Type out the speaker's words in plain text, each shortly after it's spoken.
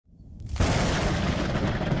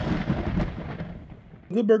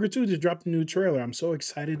Good Burger 2 just dropped a new trailer. I'm so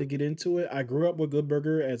excited to get into it. I grew up with Good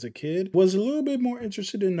Burger as a kid. Was a little bit more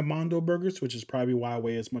interested in the Mondo burgers, which is probably why I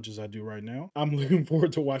weigh as much as I do right now. I'm looking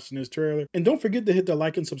forward to watching this trailer. And don't forget to hit the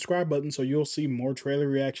like and subscribe button so you'll see more trailer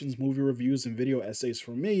reactions, movie reviews, and video essays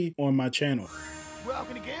from me on my channel.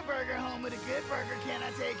 Welcome to Good Burger, home of the Good Burger. Can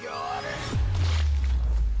I take your order?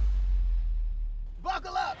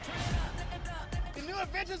 Buckle up! The new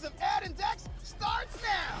adventures of Ed and Dex starts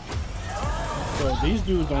now! So these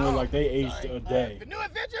dudes don't look like they aged a day. The new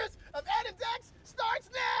adventures of Ed and Dex starts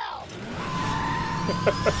now!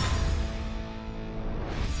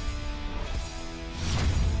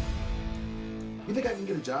 You think I can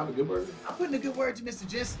get a job at Good Burger? I'm putting a good word to Mr.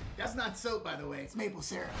 Jensen. That's not soap, by the way. It's maple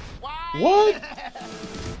syrup. What?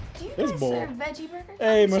 Do you This guys boy. serve veggie burgers?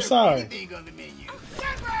 Hey, Serve Masai. anything on the menu. Good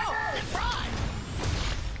Burger! It's fries!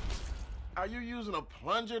 Are you using a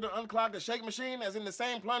plunger to unclog the shake machine, as in the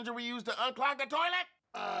same plunger we use to unclog the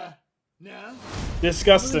toilet? No. It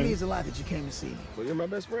Disgusting. means a lot that you came to see me. Well, you're my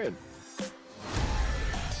best friend.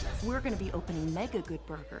 We're going to be opening Mega Good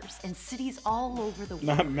Burgers in cities all over the world.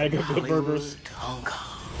 Not Mega Good Burgers. Hong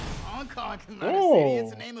Kong is not a Oh. city,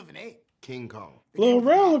 it's the name of an ape. King Kong. Lil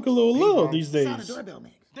Rel look a little these Sound a days. doorbell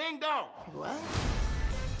makes. Ding dong. What?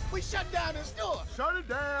 We shut down the store. Shut it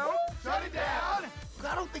down. Shut it down.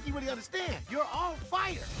 I don't think you really understand. You're all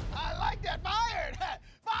fired. I like that. Fired.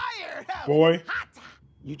 Fired. Boy. Hot.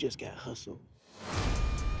 You just got hustled.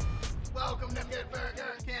 Welcome to Good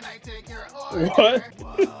Burger. Can I take your order? What?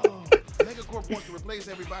 Whoa. Megacorp wants to replace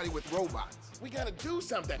everybody with robots. We gotta do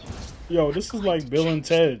something. Yo, this is like Bill and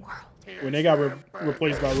Ted when they got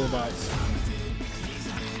replaced by robots.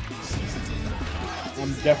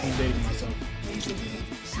 I'm definitely dating myself.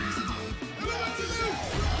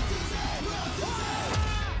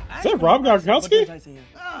 Is that Rob Gronkowski?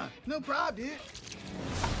 No problem, dude.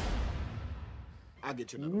 I'll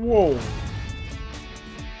get you another. Whoa.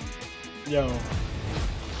 Yo.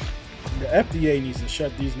 The FDA needs to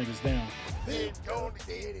shut these niggas down.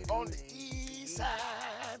 On the east side.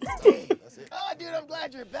 Oh, dude, I'm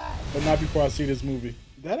glad you're back. But not before I see this movie.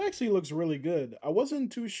 That actually looks really good. I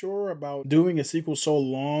wasn't too sure about doing a sequel so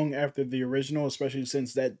long after the original, especially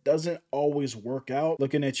since that doesn't always work out.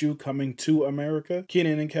 Looking at You Coming to America,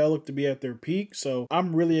 Kenan and Kel look to be at their peak, so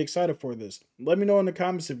I'm really excited for this. Let me know in the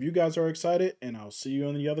comments if you guys are excited, and I'll see you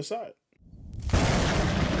on the other side.